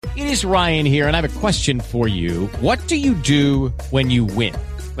It is Ryan here, and I have a question for you. What do you do when you win?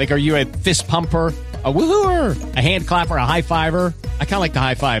 Like, are you a fist pumper, a woohooer, a hand clapper, a high fiver? I kind of like the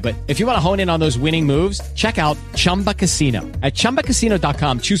high five, but if you want to hone in on those winning moves, check out Chumba Casino. At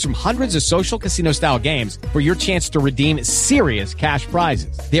ChumbaCasino.com, choose from hundreds of social casino-style games for your chance to redeem serious cash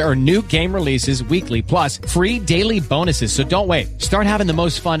prizes. There are new game releases weekly, plus free daily bonuses. So don't wait. Start having the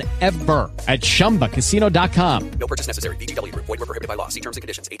most fun ever at ChumbaCasino.com. No purchase necessary. VGW Group. Void where prohibited by law. See terms and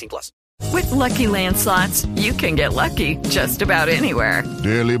conditions. 18+. With Lucky Land Slots, you can get lucky just about anywhere.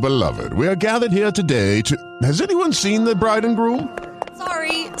 Dearly beloved, we are gathered here today to... Has anyone seen the bride and groom?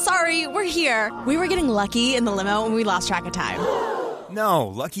 Sorry, we're here. We were getting lucky in the limo and we lost track of time. No,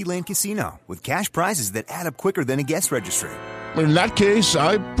 Lucky Land Casino, with cash prizes that add up quicker than a guest registry. In that case,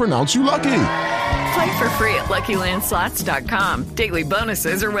 I pronounce you lucky. Play for free at LuckyLandSlots.com. Daily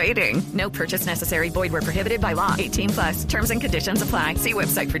bonuses are waiting. No purchase necessary. Void where prohibited by law. 18+. Terms and conditions apply. See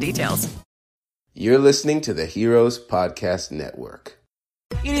website for details. You're listening to the Heroes Podcast Network.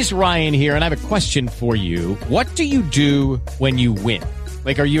 It is Ryan here, and I have a question for you. What do you do when you win?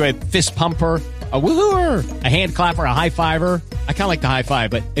 Like, are you a fist pumper, a woohooer, a hand clapper, a high fiver? I kind of like the high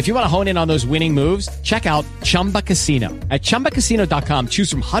five, but if you want to hone in on those winning moves, check out Chumba Casino. At ChumbaCasino.com, choose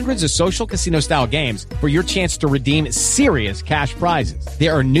from hundreds of social casino-style games for your chance to redeem serious cash prizes.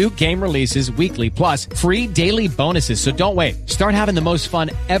 There are new game releases weekly, plus free daily bonuses. So don't wait. Start having the most fun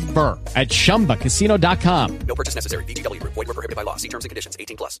ever at ChumbaCasino.com. No purchase necessary. VGW Group. Void where prohibited by law. See terms and conditions.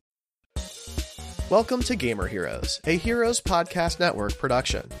 18+. Welcome to Gamer Heroes, a Heroes Podcast Network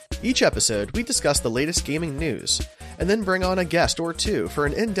production. Each episode, we discuss the latest gaming news, and then bring on a guest or two for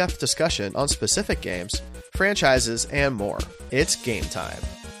an in-depth discussion on specific games, franchises, and more. It's game time.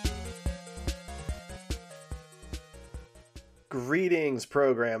 Greetings,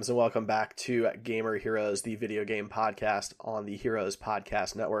 programs, and welcome back to Gamer Heroes, the video game podcast on the Heroes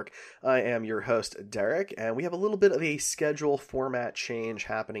Podcast Network. I am your host, Derek, and we have a little bit of a schedule format change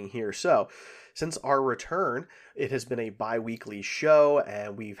happening here. So, since our return, it has been a bi-weekly show,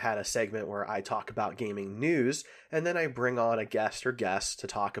 and we've had a segment where I talk about gaming news, and then I bring on a guest or guests to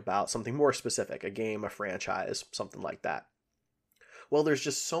talk about something more specific, a game, a franchise, something like that. Well, there's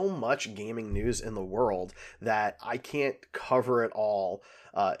just so much gaming news in the world that I can't cover it all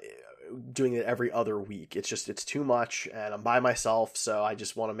doing it every other week. It's too much, and I'm by myself, so I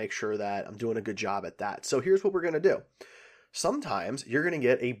just want to make sure that I'm doing a good job at that. So here's what we're going to do. Sometimes you're going to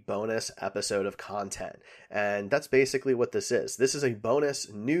get a bonus episode of content, and that's basically what this is. This is a bonus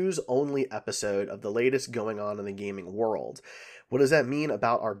news-only episode of the latest going on in the gaming world. What does that mean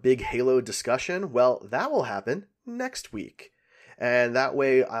about our big Halo discussion? Well, that will happen next week. And that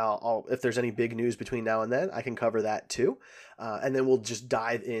way, I'll if there's any big news between now and then, I can cover that too. And then we'll just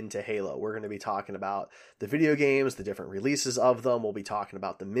dive into Halo. We're going to be talking about the video games, the different releases of them. We'll be talking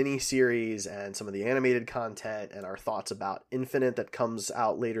about the mini-series and some of the animated content and our thoughts about Infinite that comes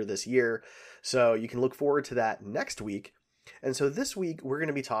out later this year. So you can look forward to that next week. And so this week, we're going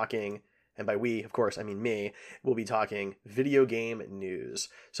to be talking... And by we, of course, I mean me, we'll be talking video game news.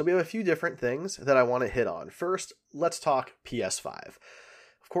 So we have a few different things that I want to hit on. First, let's talk PS5.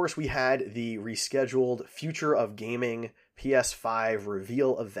 Of course, we had the rescheduled Future of Gaming PS5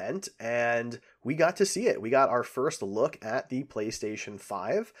 reveal event, and we got to see it. We got our first look at the PlayStation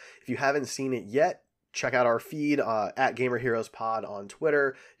 5. If you haven't seen it yet, check out our feed at Gamer Heroes Pod on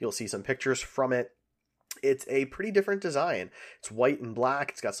Twitter. You'll see some pictures from it. It's a pretty different design. It's white and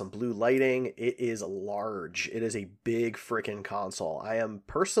black. It's got some blue lighting. It is large. It is a big freaking console. I am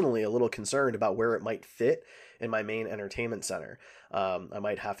personally a little concerned about where it might fit in my main entertainment center. I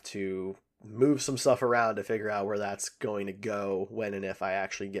might have to move some stuff around to figure out where that's going to go when and if I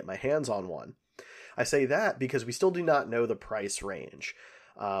actually get my hands on one. I say that because we still do not know the price range.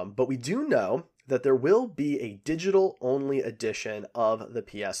 But we do know that there will be a digital-only edition of the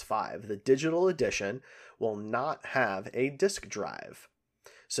PS5. The digital edition will not have a disk drive.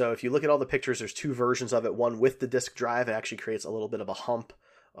 So if you look at all the pictures, there's two versions of it. One with the disk drive. It actually creates a little bit of a hump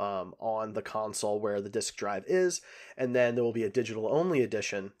on the console where the disk drive is. And then there will be a digital-only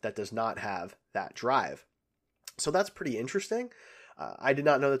edition that does not have that drive. So that's pretty interesting. I did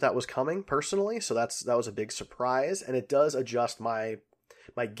not know that was coming personally, so that was a big surprise. And it does adjust my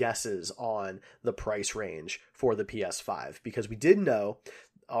guesses on the price range for the PS5, because we did know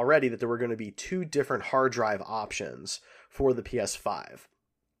already that there were going to be two different hard drive options for the PS5.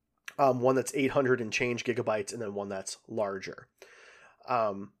 One that's 800 and change gigabytes, and then one that's larger.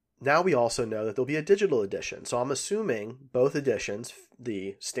 Now we also know that there'll be a digital edition. So I'm assuming both editions,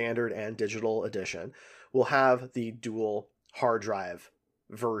 the standard and digital edition, will have the dual hard drive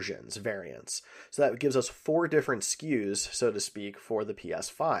variants. So that gives us 4 different SKUs, so to speak, for the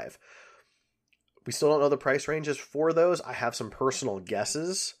PS5. We still don't know the price ranges for those. I have some personal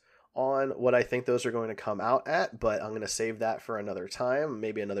guesses on what I think those are going to come out at, but I'm going to save that for another time,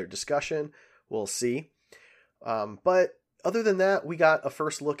 maybe another discussion. We'll see. But other than that, we got a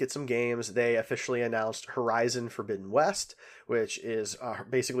first look at some games. They officially announced Horizon Forbidden West, which is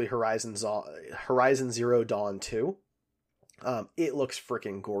basically Horizon Zero Dawn 2. It looks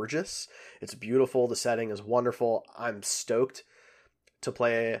freaking gorgeous. It's beautiful. The setting is wonderful. I'm stoked to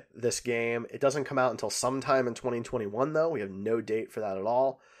play this game. It doesn't come out until sometime in 2021, though. We have no date for that at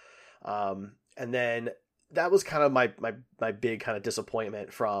all. And then that was kind of my big kind of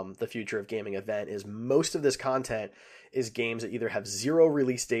disappointment from the Future of Gaming event is most of this content is games that either have 0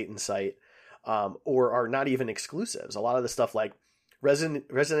 release date in sight, or are not even exclusives. A lot of the stuff like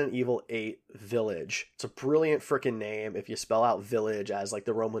Resident Evil 8 Village. It's a brilliant freaking name. If you spell out Village as like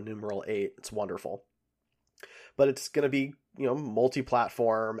the Roman numeral 8, it's wonderful. But it's going to be,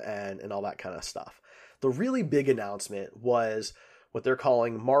 multi-platform and all that kind of stuff. The really big announcement was what they're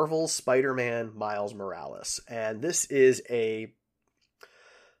calling Marvel's Spider-Man Miles Morales. And this is a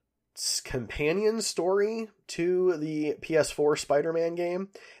companion story to the PS4 Spider-Man game.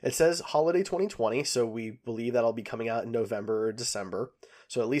 It says holiday 2020, so we believe that'll be coming out in November or December.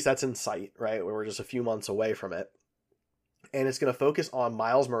 So at least that's in sight, right? We're just a few months away from it. And it's going to focus on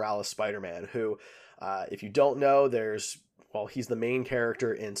Miles Morales Spider-Man, who, if you don't know, he's the main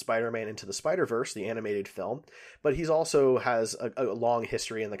character in Spider-Man Into the Spider-Verse, the animated film, but he's also has a long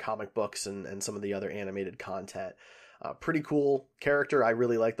history in the comic books and some of the other animated content. Pretty cool character. I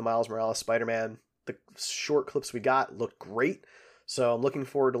really like the Miles Morales Spider-Man. The short clips we got looked great, so I'm looking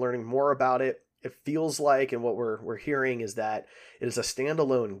forward to learning more about it. It feels like, and what we're hearing is that it is a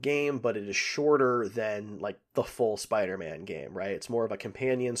standalone game, but it is shorter than like the full Spider-Man game, right? It's more of a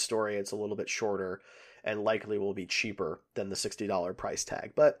companion story. It's a little bit shorter and likely will be cheaper than the $60 price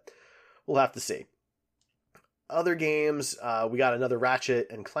tag, but we'll have to see. Other games, we got another Ratchet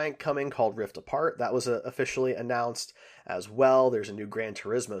and Clank coming called Rift Apart. That was officially announced as well. There's a new Gran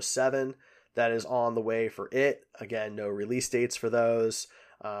Turismo 7 that is on the way for it. Again, no release dates for those.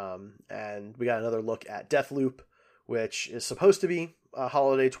 And we got another look at Deathloop, which is supposed to be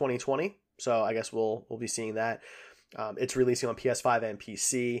holiday 2020. So I guess we'll be seeing that. It's releasing on PS5 and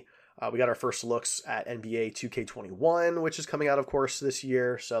PC. We got our first looks at NBA 2K21, which is coming out, of course, this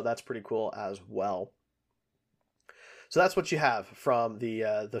year. So that's pretty cool as well. So that's what you have from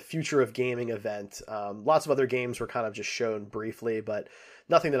the Future of Gaming event. Lots of other games were kind of just shown briefly, but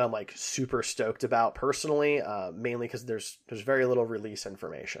nothing that I'm like super stoked about personally, mainly because there's very little release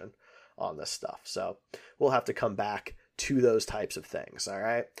information on this stuff. So we'll have to come back to those types of things. All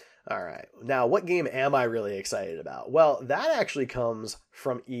right. Now, what game am I really excited about? Well, that actually comes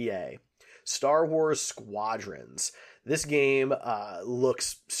from EA. Star Wars Squadrons. This game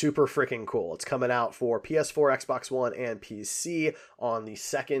looks super freaking cool. It's coming out for PS4, Xbox One, and PC on the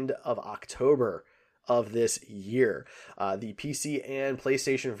 2nd of October of this year. The PC and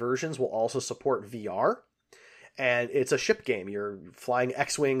PlayStation versions will also support VR. And it's a ship game. You're flying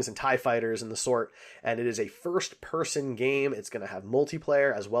X-Wings and TIE fighters and the sort. And it is a first-person game. It's going to have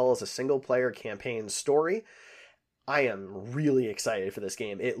multiplayer as well as a single-player campaign story. I am really excited for this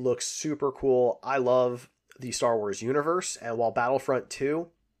game. It looks super cool. I love the Star Wars universe. And while Battlefront 2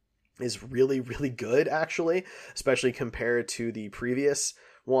 is really, really good, actually, especially compared to the previous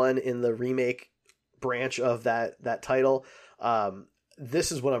one in the remake branch of that title,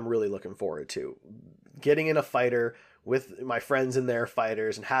 this is what I'm really looking forward to. Getting in a fighter with my friends in their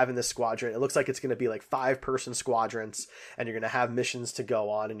fighters and having this squadron. It looks like it's going to be like 5-person squadrons, and you're going to have missions to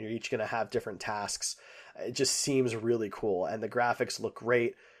go on, and you're each going to have different tasks. It just seems really cool, and the graphics look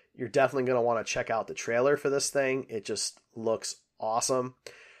great. You're definitely going to want to check out the trailer for this thing. It just looks awesome.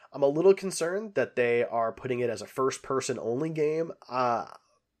 I'm a little concerned that they are putting it as a first-person only game.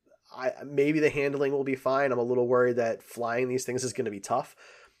 Maybe the handling will be fine. I'm a little worried that flying these things is going to be tough.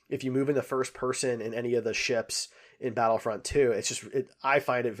 If you move into first person in any of the ships in Battlefront 2, I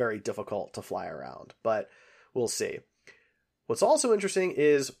find it very difficult to fly around, but we'll see. What's also interesting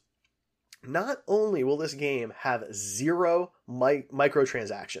is not only will this game have 0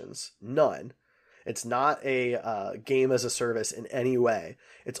 microtransactions, none. It's not a game as a service in any way.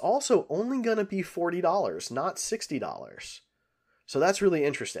 It's also only going to be $40, not $60. So that's really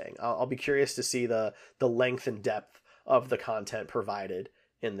interesting. I'll be curious to see the length and depth of the content provided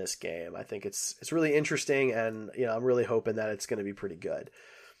in this game. I think it's really interesting, and I'm really hoping that it's going to be pretty good.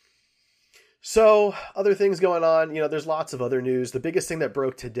 So other things going on, there's lots of other news. The biggest thing that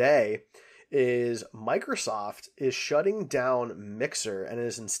broke today is Microsoft is shutting down Mixer and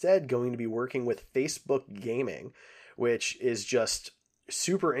is instead going to be working with Facebook Gaming, which is just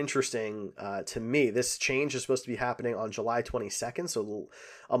super interesting to me. This change is supposed to be happening on July 22nd, so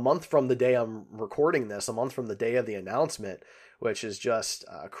a month from the day I'm recording this, a month from the day of the announcement, which is just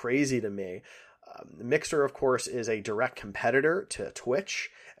crazy to me. Mixer, of course, is a direct competitor to Twitch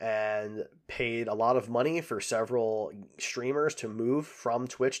and paid a lot of money for several streamers to move from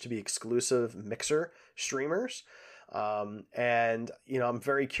Twitch to be exclusive Mixer streamers. And, I'm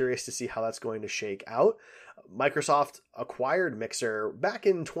very curious to see how that's going to shake out. Microsoft acquired Mixer back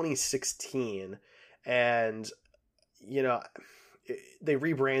in 2016 and, they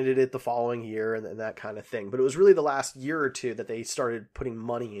rebranded it the following year and that kind of thing. But it was really the last year or two that they started putting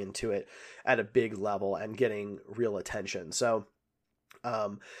money into it at a big level and getting real attention. So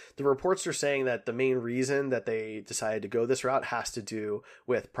the reports are saying that the main reason that they decided to go this route has to do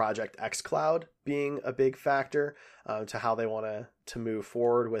with Project xCloud being a big factor to how they want to move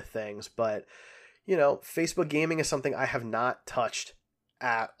forward with things. But, Facebook Gaming is something I have not touched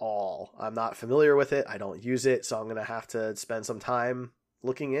at all. I'm not familiar with it. I don't use it. So I'm going to have to spend some time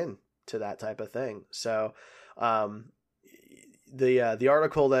looking into that type of thing. So, the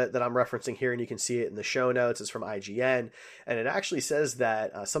article that I'm referencing here, and you can see it in the show notes, is from IGN. And it actually says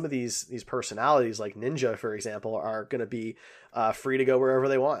that some of these personalities like Ninja, for example, are going to be free to go wherever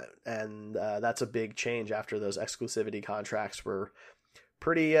they want. And that's a big change after those exclusivity contracts were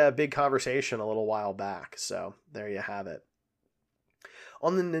pretty big conversation a little while back. So there you have it.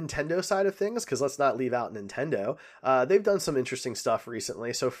 On the Nintendo side of things, because let's not leave out Nintendo, they've done some interesting stuff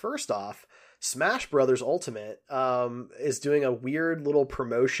recently. So first off, Smash Bros. Ultimate is doing a weird little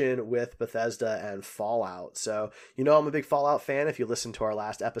promotion with Bethesda and Fallout. So, I'm a big Fallout fan if you listened to our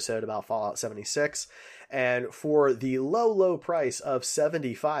last episode about Fallout 76. And for the low price of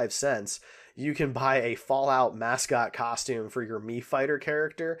 75 cents, you can buy a Fallout mascot costume for your Mii Fighter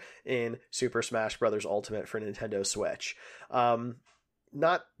character in Super Smash Bros. Ultimate for Nintendo Switch.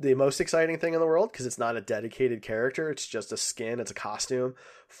 Not the most exciting thing in the world because it's not a dedicated character. It's just a skin. It's a costume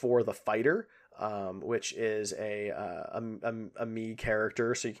for the fighter, which is a Mii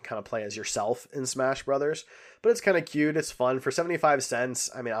character. So you can kind of play as yourself in Smash Brothers, but it's kind of cute. It's fun for 75 cents.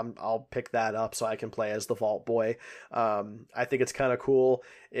 I mean, I'll pick that up so I can play as the Vault Boy. I think it's kind of cool.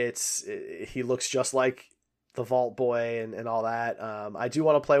 He looks just like the Vault Boy and all that. I do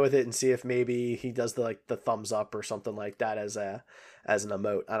want to play with it and see if maybe he does the thumbs up or something like that as an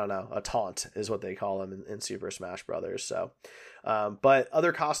emote. I don't know. A taunt is what they call them in Super Smash Brothers. So, but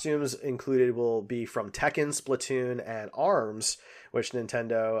other costumes included will be from Tekken, Splatoon, and ARMS, which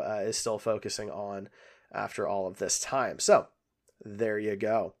Nintendo is still focusing on after all of this time. So there you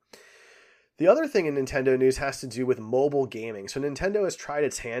go. The other thing in Nintendo news has to do with mobile gaming. So Nintendo has tried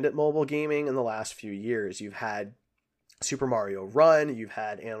its hand at mobile gaming in the last few years. You've had Super Mario Run, you've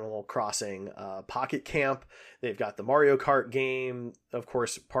had Animal Crossing Pocket Camp, they've got the Mario Kart game, of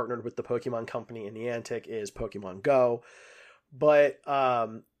course, partnered with the Pokemon company, and Niantic is Pokemon Go. But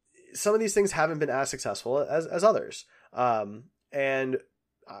some of these things haven't been as successful as others. And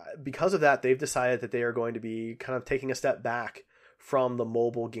because of that, they've decided that they are going to be kind of taking a step back from the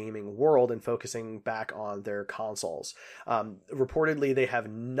mobile gaming world and focusing back on their consoles. Reportedly, they have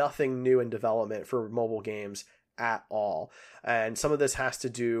nothing new in development for mobile games at all. And some of this has to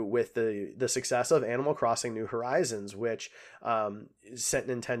do with the success of Animal Crossing New Horizons, which sent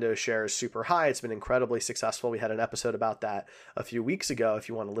Nintendo shares super high. It's been incredibly successful. We had an episode about that a few weeks ago if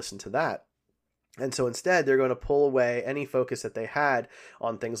you want to listen to that. And so instead, they're going to pull away any focus that they had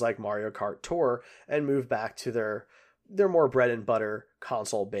on things like Mario Kart Tour and move back to their more bread and butter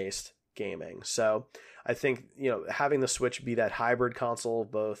console-based gaming. So I think, having the Switch be that hybrid console,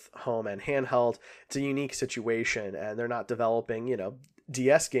 both home and handheld, it's a unique situation, and they're not developing,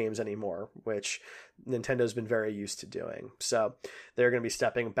 DS games anymore, which Nintendo's been very used to doing. So they're going to be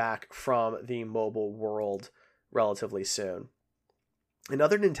stepping back from the mobile world relatively soon. In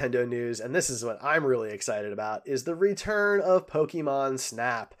other Nintendo news, and this is what I'm really excited about, is the return of Pokemon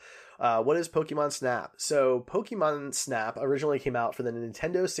Snap. What is Pokemon Snap? So Pokemon Snap originally came out for the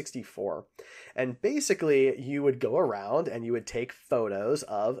Nintendo 64. And basically you would go around and you would take photos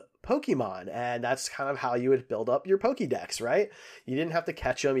of Pokemon. And that's kind of how you would build up your Pokédex, right? You didn't have to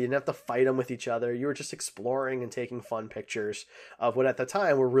catch them. You didn't have to fight them with each other. You were just exploring and taking fun pictures of what at the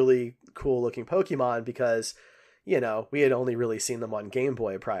time were really cool looking Pokemon because, we had only really seen them on Game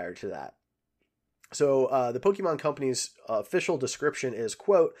Boy prior to that. So the Pokemon Company's official description is,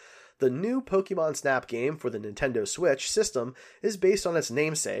 quote, "The new Pokemon Snap game for the Nintendo Switch system is based on its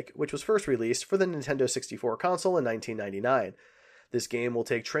namesake, which was first released for the Nintendo 64 console in 1999. This game will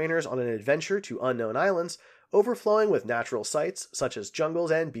take trainers on an adventure to unknown islands, overflowing with natural sights such as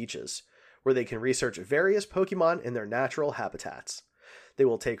jungles and beaches, where they can research various Pokemon in their natural habitats. They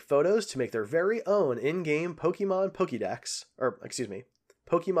will take photos to make their very own in-game Pokemon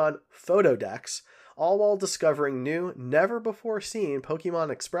photo decks, all while discovering new, never-before-seen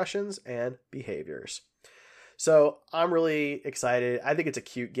Pokemon expressions and behaviors. So I'm really excited. I think it's a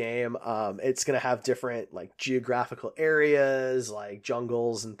cute game. It's going to have different like geographical areas, like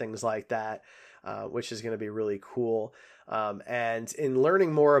jungles and things like that, which is going to be really cool. And in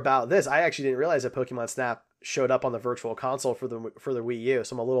learning more about this, I actually didn't realize that Pokemon Snap showed up on the Virtual Console for the Wii U.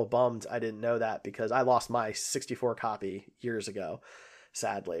 So I'm a little bummed I didn't know that because I lost my 64 copy years ago,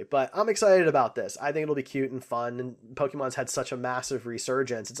 sadly. But I'm excited about this. I think it'll be cute and fun. And Pokemon's had such a massive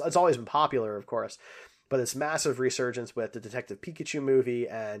resurgence. It's always been popular, of course, but this massive resurgence with the Detective Pikachu movie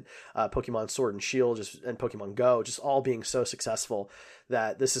and Pokemon Sword and Shield and Pokemon Go just all being so successful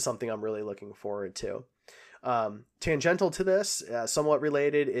that this is something I'm really looking forward to. Tangential to this, somewhat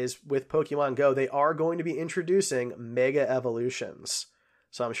related, is with Pokemon Go, they are going to be introducing Mega Evolutions.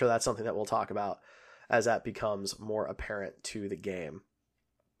 So I'm sure that's something that we'll talk about as that becomes more apparent to the game.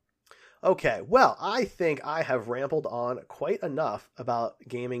 Okay, well, I think I have rambled on quite enough about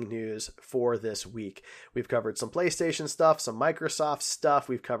gaming news for this week. We've covered some PlayStation stuff, some Microsoft stuff,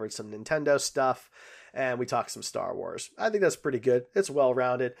 we've covered some Nintendo stuff, and we talked some Star Wars. I think that's pretty good. It's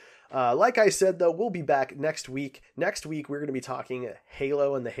well-rounded. Like I said, though, we'll be back next week. Next week, we're going to be talking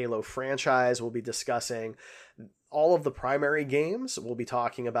Halo and the Halo franchise. We'll be discussing all of the primary games. We'll be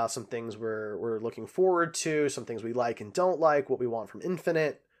talking about some things we're looking forward to, some things we like and don't like, what we want from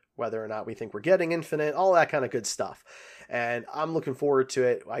Infinite, whether or not we think we're getting Infinite, all that kind of good stuff. And I'm looking forward to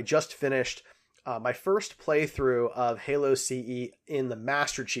it. I just finished my first playthrough of Halo CE in the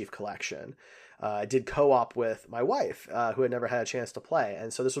Master Chief Collection. I did co-op with my wife, who had never had a chance to play.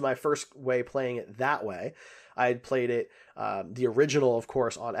 And so this was my first way playing it that way. I had played it, the original, of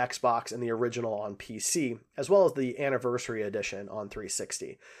course, on Xbox and the original on PC, as well as the Anniversary Edition on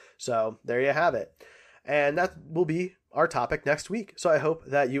 360. So there you have it. And that will be our topic next week. So I hope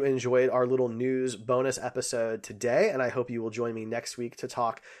that you enjoyed our little news bonus episode today, and I hope you will join me next week to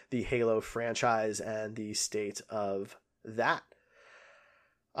talk the Halo franchise and the state of that.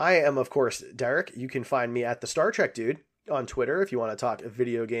 I am, of course, Derek. You can find me at the Star Trek Dude on Twitter if you want to talk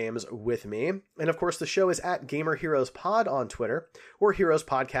video games with me. And of course, the show is at Gamer Heroes Pod on Twitter, or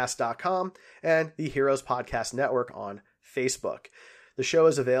heroespodcast.com, and the Heroes Podcast Network on Facebook. The show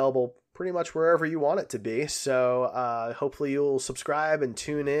is available pretty much wherever you want it to be. So hopefully you'll subscribe and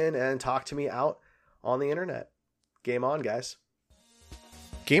tune in and talk to me out on the internet. Game on, guys.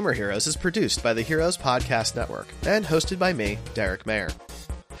 Gamer Heroes is produced by the Heroes Podcast Network and hosted by me, Derek Mayer.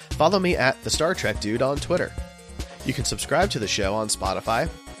 Follow me at the Star Trek Dude on Twitter. You can subscribe to the show on Spotify,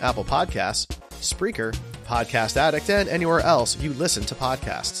 Apple Podcasts, Spreaker, Podcast Addict, and anywhere else you listen to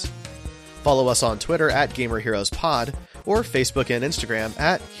podcasts. Follow us on Twitter at Gamer Heroes Pod, or Facebook and Instagram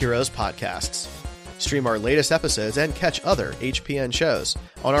at Heroes Podcasts. Stream our latest episodes and catch other HPN shows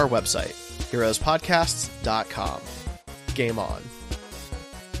on our website, heroespodcasts.com. Game on.